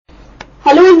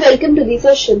and welcome to the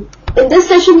session. In this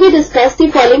session we discuss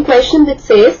the following question which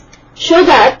says, show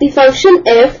that the function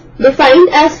f defined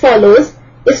as follows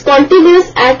is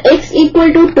continuous at x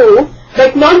equal to 2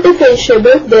 but not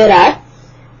differentiable thereat.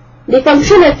 The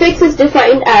function fx is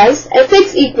defined as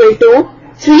fx equal to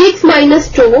 3x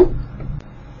minus 2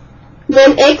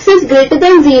 when x is greater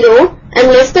than 0 and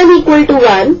less than equal to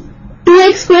 1,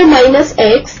 2x square minus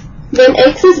x when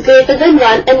x is greater than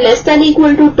 1 and less than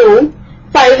equal to 2,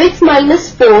 5x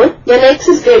minus 4 when x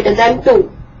is greater than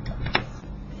 2.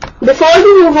 Before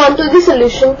we move on to the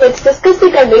solution, let's discuss the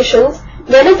conditions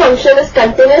when a function is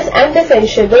continuous and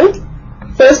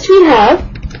differentiable. First we have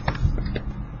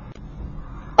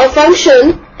a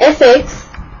function fx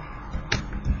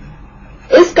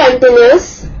is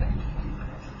continuous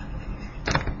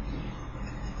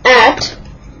at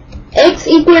x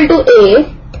equal to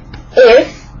a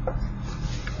if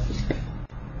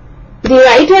the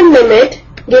right hand limit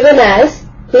given as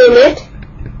limit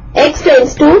x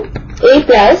tends to a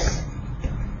plus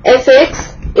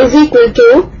fx is equal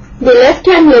to the left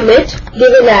hand limit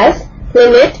given as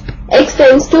limit x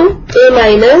tends to a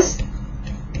minus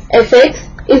fx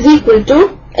is equal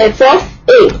to f of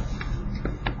a.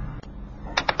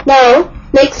 Now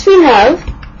next we have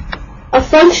a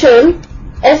function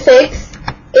fx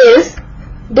is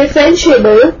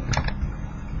differentiable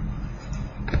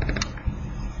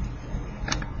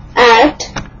at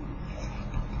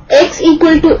x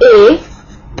equal to a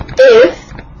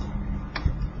if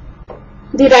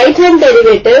the right hand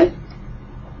derivative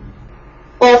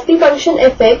of the function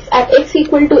fx at x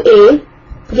equal to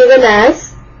a given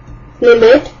as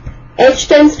limit h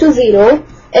tends to 0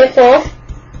 f of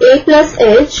a plus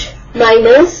h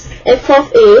minus f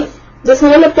of a this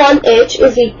whole upon h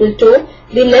is equal to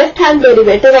the left hand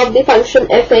derivative of the function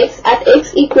fx at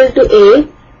x equal to a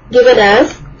given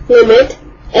as limit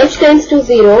h tends to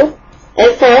 0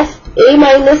 f of a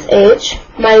minus h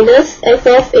minus f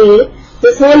of a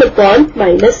this whole upon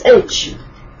minus h.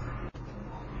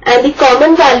 And the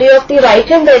common value of the right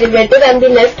hand derivative and the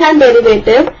left hand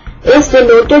derivative is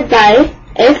denoted by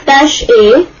f dash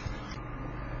a.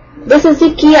 This is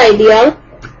the key idea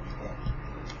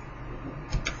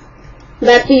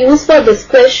that we use for this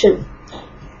question.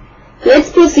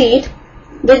 Let's proceed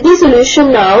with the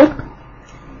solution now.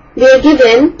 We are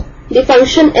given the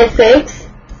function fx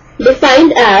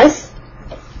defined as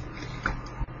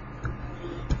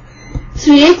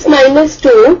 3x minus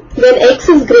 2 when x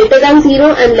is greater than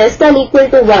 0 and less than equal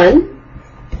to 1,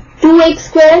 2x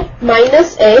square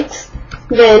minus x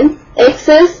when x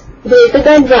is greater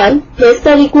than 1 less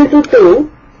than equal to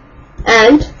 2,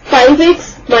 and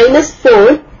 5x minus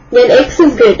 4 when x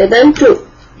is greater than 2.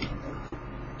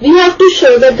 We have to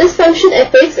show that this function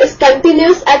fx is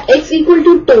continuous at x equal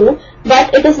to 2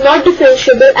 but it is not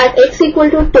differentiable at x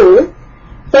equal to 2.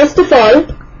 First of all,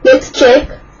 let's check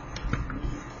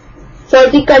for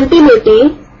the continuity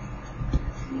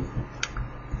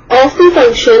of the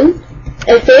function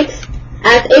fx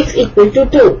at x equal to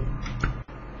 2.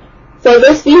 For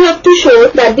this we have to show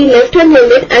that the left hand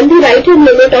limit and the right hand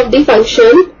limit of the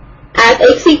function at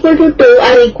x equal to 2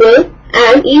 are equal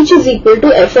and each is equal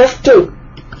to f of 2.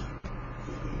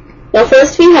 Now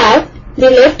first we have the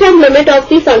left hand limit of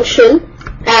the function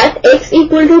at x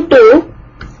equal to 2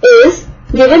 is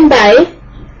given by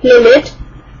limit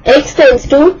x tends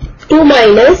to 2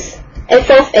 minus f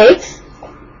of x.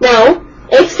 Now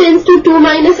x tends to 2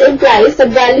 minus implies the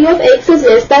value of x is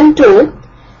less than 2,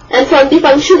 and from the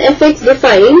function fx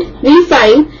defined we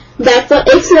find that for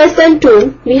x less than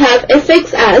 2 we have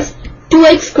fx as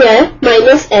 2x square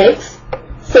minus x.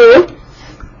 So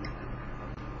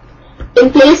in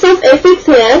place of fx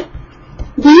here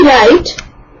we write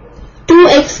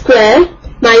 2x square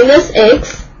minus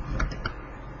x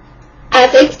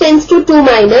as x tends to 2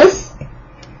 minus.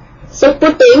 So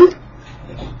putting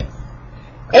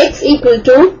x equal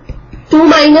to 2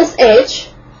 minus h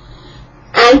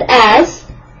and as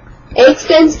x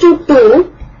tends to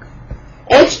 2,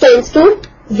 h tends to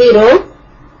 0.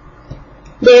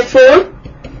 Therefore,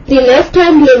 the left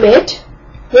hand limit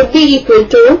would be equal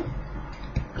to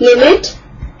limit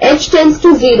h tends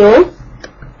to 0,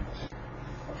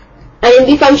 and in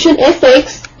the function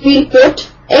fx we will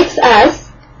put x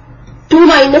as 2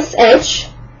 minus h.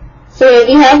 So here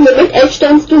we have limit h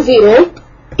tends to 0,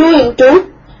 2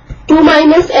 into 2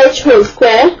 minus h whole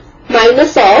square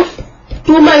minus of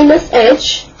 2 minus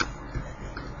h.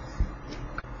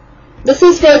 This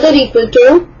is further equal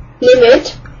to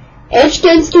limit h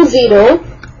tends to 0,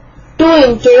 2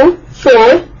 into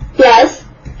 4 plus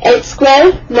h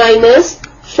square minus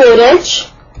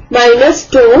 4h minus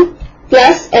 2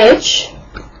 plus h.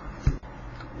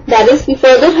 That is, we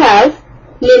further have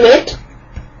limit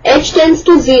h tends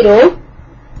to 0,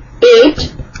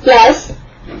 8 plus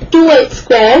 2h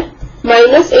square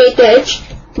minus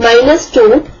 8h minus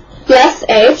 2 plus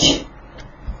h,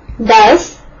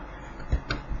 thus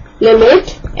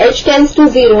limit h tends to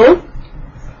 0,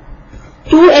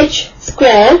 2h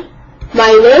square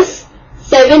minus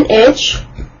 7h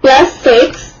plus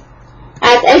 6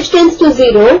 at h tends to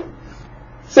 0.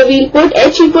 So we'll put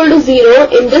h equal to 0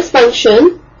 in this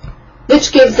function,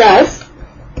 which gives us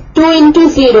 2 into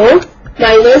 0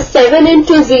 minus 7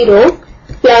 into 0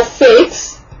 plus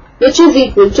 6, which is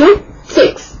equal to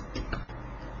 6.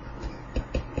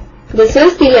 This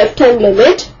is the left hand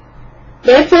limit.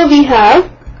 Therefore we have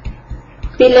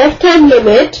the left hand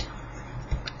limit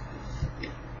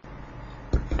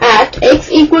at x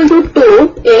equal to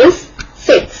 2 is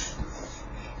 6.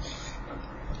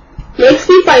 Next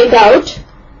we find out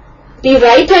the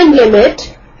right hand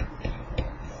limit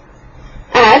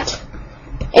at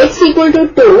x equal to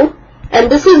 2,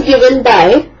 and this is given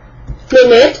by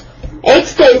limit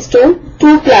x tends to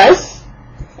 2 plus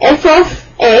f of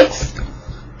x.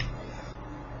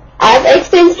 As x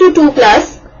tends to 2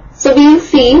 plus, so we will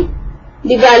see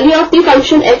the value of the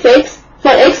function fx for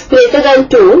x greater than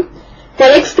 2. For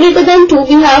x greater than 2,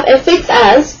 we have fx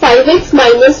as 5x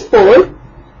minus 4.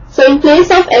 So in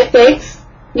place of fx,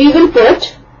 we will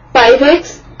put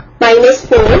 5x minus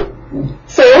 4.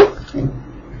 So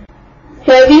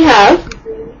here we have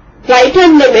right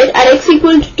hand limit at x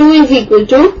equal to 2 is equal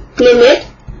to limit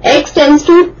x tends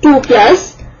to 2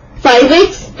 plus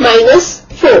 5x minus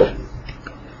 4.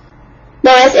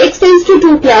 Now as x tends to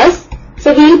 2 plus,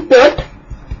 so we will put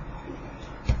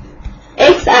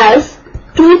x as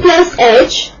 2 plus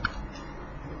h,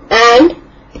 and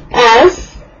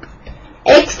as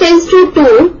x tends to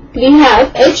 2, we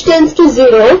have h tends to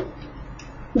 0.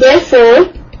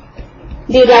 Therefore,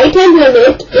 the right hand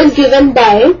limit is given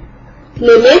by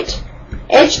limit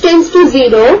h tends to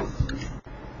 0,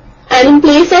 and in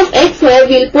place of x here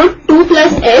we will put 2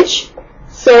 plus h.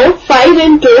 So 5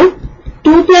 into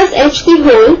 2 plus h the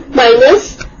whole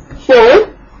minus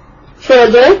 4.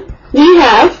 Further, we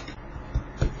have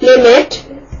limit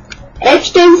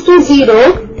h tends to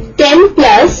 0, 10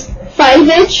 plus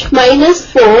 5h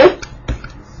minus 4,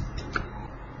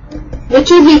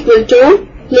 which is equal to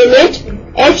limit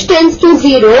h tends to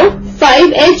 0,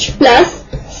 5h plus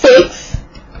 6.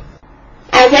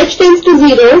 As h tends to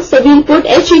 0, so we will put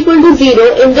h equal to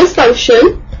 0 in this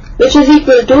function, which is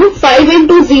equal to 5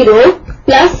 into 0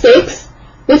 plus 6,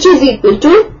 which is equal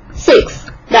to 6.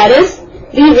 That is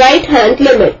the right hand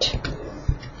limit.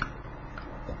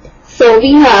 So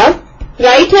we have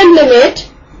right hand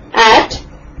limit at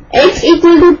x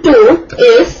equal to 2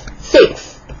 is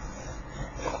 6.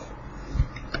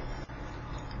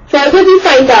 Further we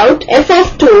find out f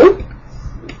of 2.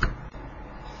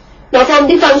 Now from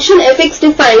the function fx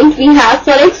defined, we have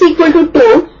for x equal to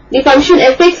 2, the function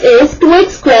fx is 2x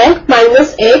square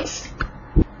minus x.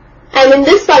 And in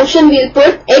this function we will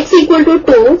put x equal to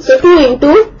 2, so 2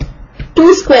 into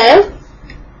 2 square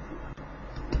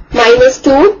minus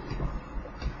 2,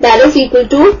 that is equal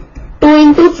to 2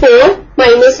 into 4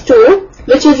 minus 2,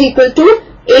 which is equal to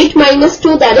 8 minus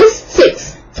 2, that is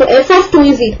 6. So f of 2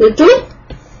 is equal to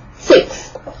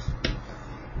 6.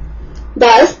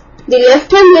 Thus, the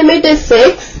left hand limit is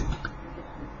 6,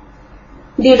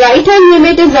 the right hand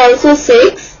limit is also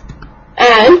 6,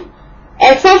 and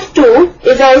f of 2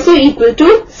 is also equal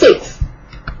to 6.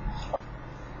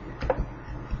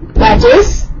 That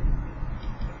is,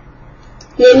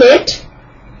 limit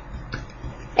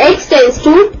x tends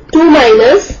to 2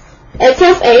 minus f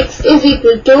of x is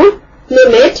equal to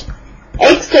limit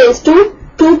x tends to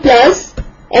 2 plus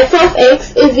f of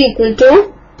x is equal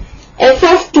to f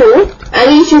of 2,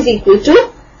 and each is equal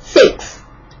to 6.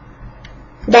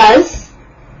 Thus,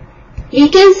 we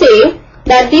can say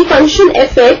that the function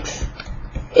fx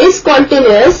is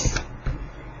continuous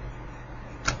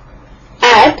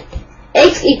at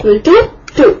x equal to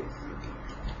 2.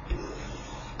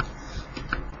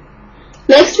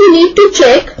 Next we need to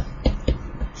check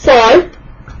for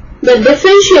the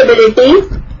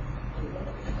differentiability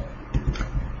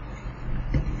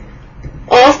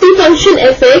of the function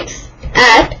fx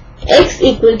at x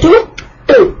equal to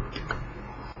 2.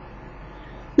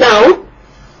 Now,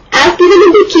 as given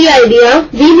in the key idea,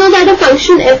 we know that a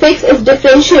function fx is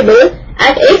differentiable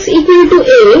at x equal to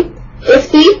a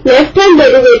if the left hand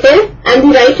derivative and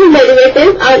the right hand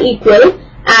derivative are equal,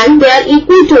 and they are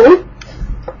equal to,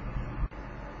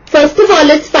 first of all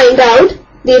let's find out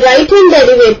the right hand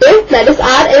derivative, that is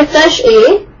rf dash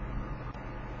a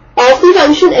of the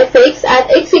function fx at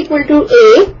x equal to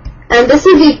a, and this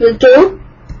is equal to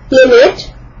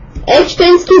limit h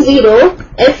tends to 0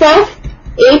 f of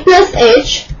a plus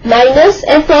h minus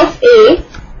f of a,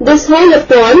 this whole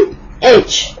upon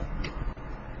h.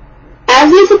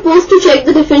 As we are supposed to check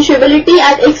the differentiability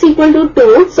at x equal to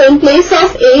 2, so in place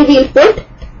of a we will put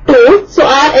 2. So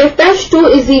our f dash 2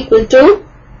 is equal to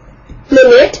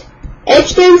limit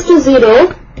h tends to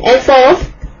 0 f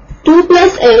of 2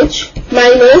 plus h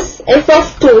minus f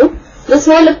of 2, this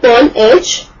whole upon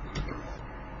h.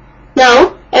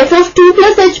 Now f of 2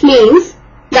 plus h means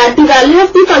that the value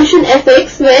of the function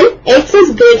fx when x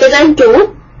is greater than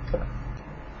 2.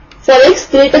 For x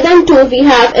greater than 2 we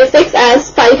have fx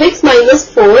as 5x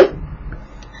minus 4,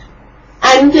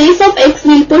 and in place of x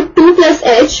we will put 2 plus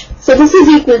h, so this is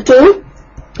equal to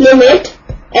limit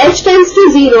h tends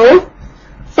to 0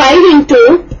 5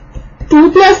 into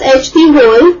 2 plus h the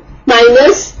whole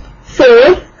minus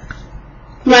 4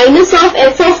 minus of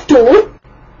f of 2,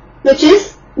 which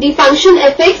is the function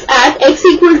fx at x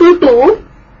equal to 2.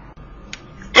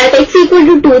 At x equal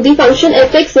to 2 the function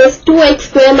fx is 2x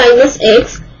square minus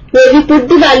x, where we put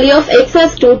the value of x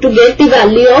as 2 to get the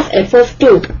value of f of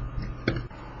 2.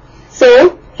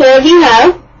 So here we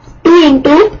have 2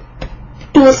 into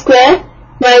 2 square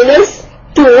minus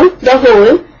 2 the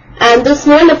whole, and this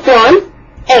whole upon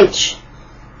h.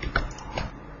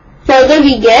 Further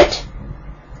we get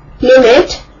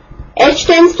limit h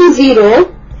tends to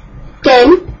 0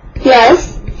 10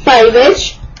 plus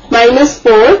 5h minus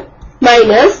 4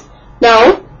 minus,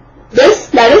 now this,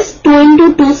 that is 2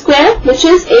 into 2 square, which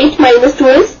is 8 minus 2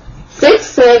 is 6,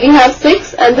 so we have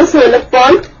 6 and this whole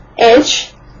upon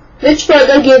h, which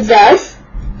further gives us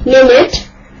limit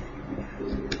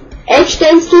h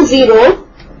tends to 0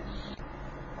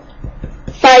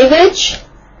 5h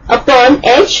upon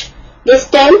h, this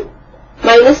 10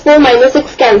 minus 4 minus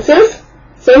 6 cancels,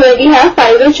 so here we have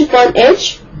 5h upon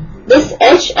h, this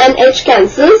h and h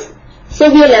cancels,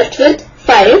 so we are left with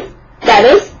 5, that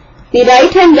is the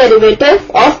right hand derivative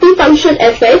of the function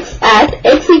fx at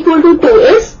x equal to 2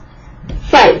 is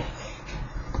 5.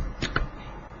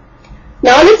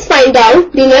 Now let's find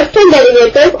out the left hand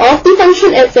derivative of the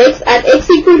function fx at x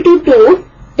equal to 2,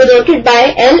 denoted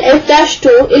by L f dash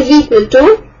 2 is equal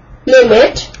to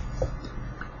limit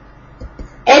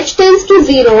h tends to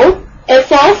 0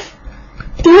 f of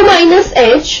 2 minus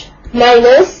h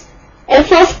minus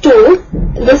f of 2,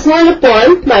 this whole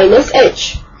upon minus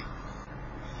h.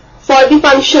 For the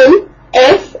function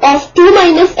f of 2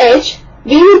 minus h,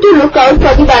 we need to look out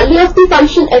for the value of the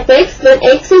function fx when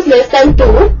x is less than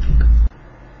 2.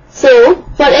 So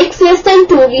for x less than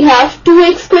 2 we have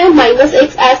 2x square minus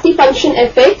x as the function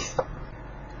fx,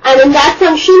 and in that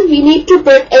function we need to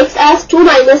put x as 2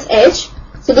 minus h,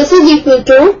 so this is equal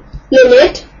to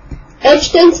limit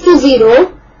h tends to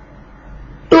 0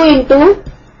 2 into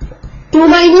 2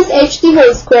 minus h the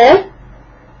whole square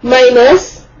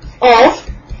minus of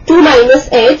 2 minus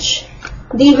h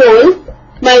the whole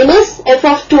minus f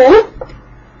of 2,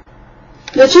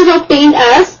 which is obtained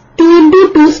as 2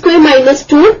 into 2 square minus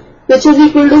 2, which is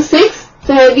equal to 6.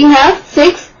 So here we have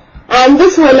 6 and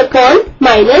this whole upon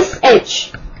minus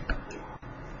h.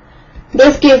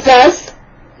 This gives us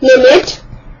limit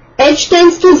h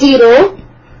tends to 0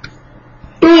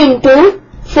 2 into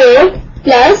 4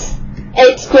 plus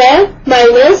h square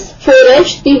minus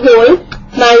 4h the whole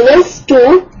minus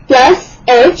 2 plus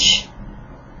h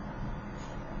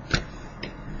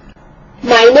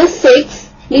minus 6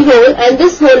 the whole, and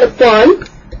this whole upon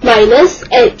minus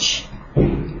h.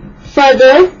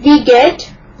 Further we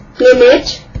get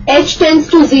limit h tends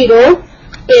to 0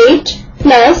 8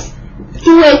 plus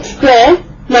 2h square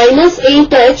minus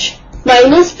 8h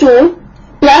minus 2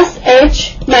 plus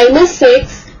h minus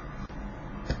 6,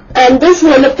 and this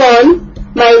whole upon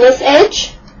minus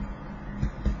h,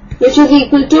 which is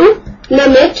equal to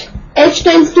limit h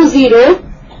tends to 0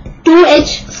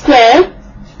 2h square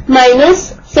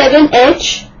minus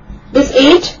 7h, this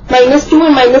 8 minus 2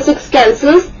 and minus 6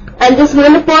 cancels, and this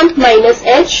whole upon minus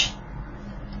h,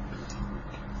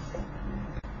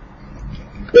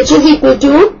 which is equal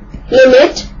to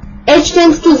limit h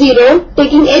tends to 0,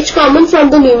 taking h common from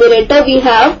the numerator we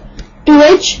have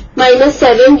 2h minus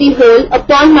 7 the whole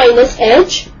upon minus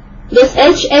h, this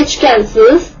h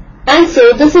cancels, and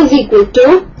so this is equal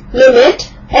to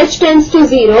limit h tends to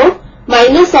 0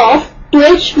 minus of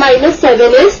 2h minus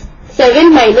 7 is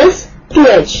 7 minus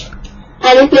 2h,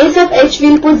 and in place of h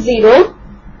we will put 0,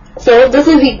 so this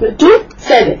is equal to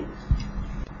 7.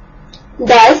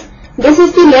 Thus this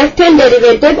is the left hand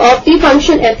derivative of the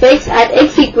function fx at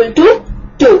x equal to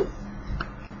 2.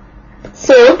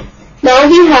 So now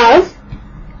we have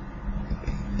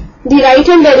the right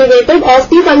hand derivative of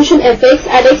the function fx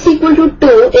at x equal to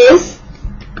 2 is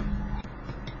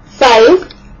 5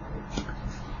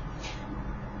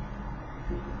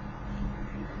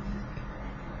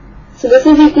 this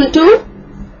is equal to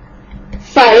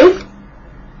 5,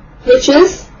 which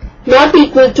is not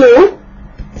equal to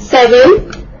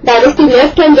 7, that is the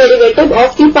left hand derivative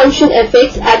of the function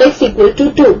fx at x equal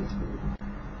to 2.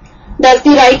 Thus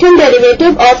the right hand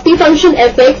derivative of the function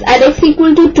fx at x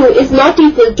equal to 2 is not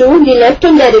equal to the left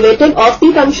hand derivative of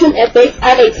the function fx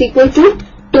at x equal to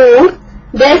 2.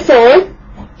 Therefore,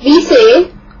 we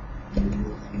say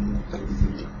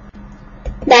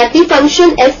that the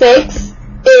function fx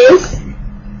is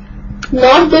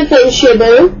not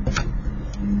differentiable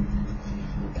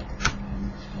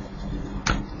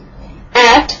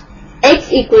at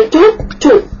x equal to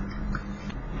 2.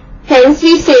 Hence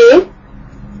we say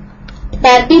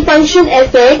that the function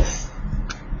fx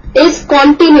is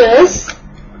continuous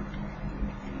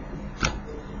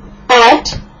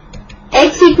at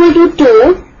x equal to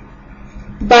 2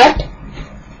 but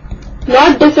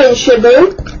not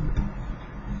differentiable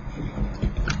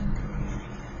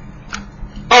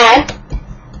at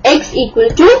x equal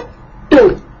to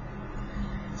 2.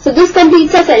 So this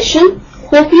completes our session.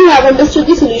 Hope you have understood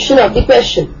the solution of the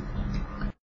question.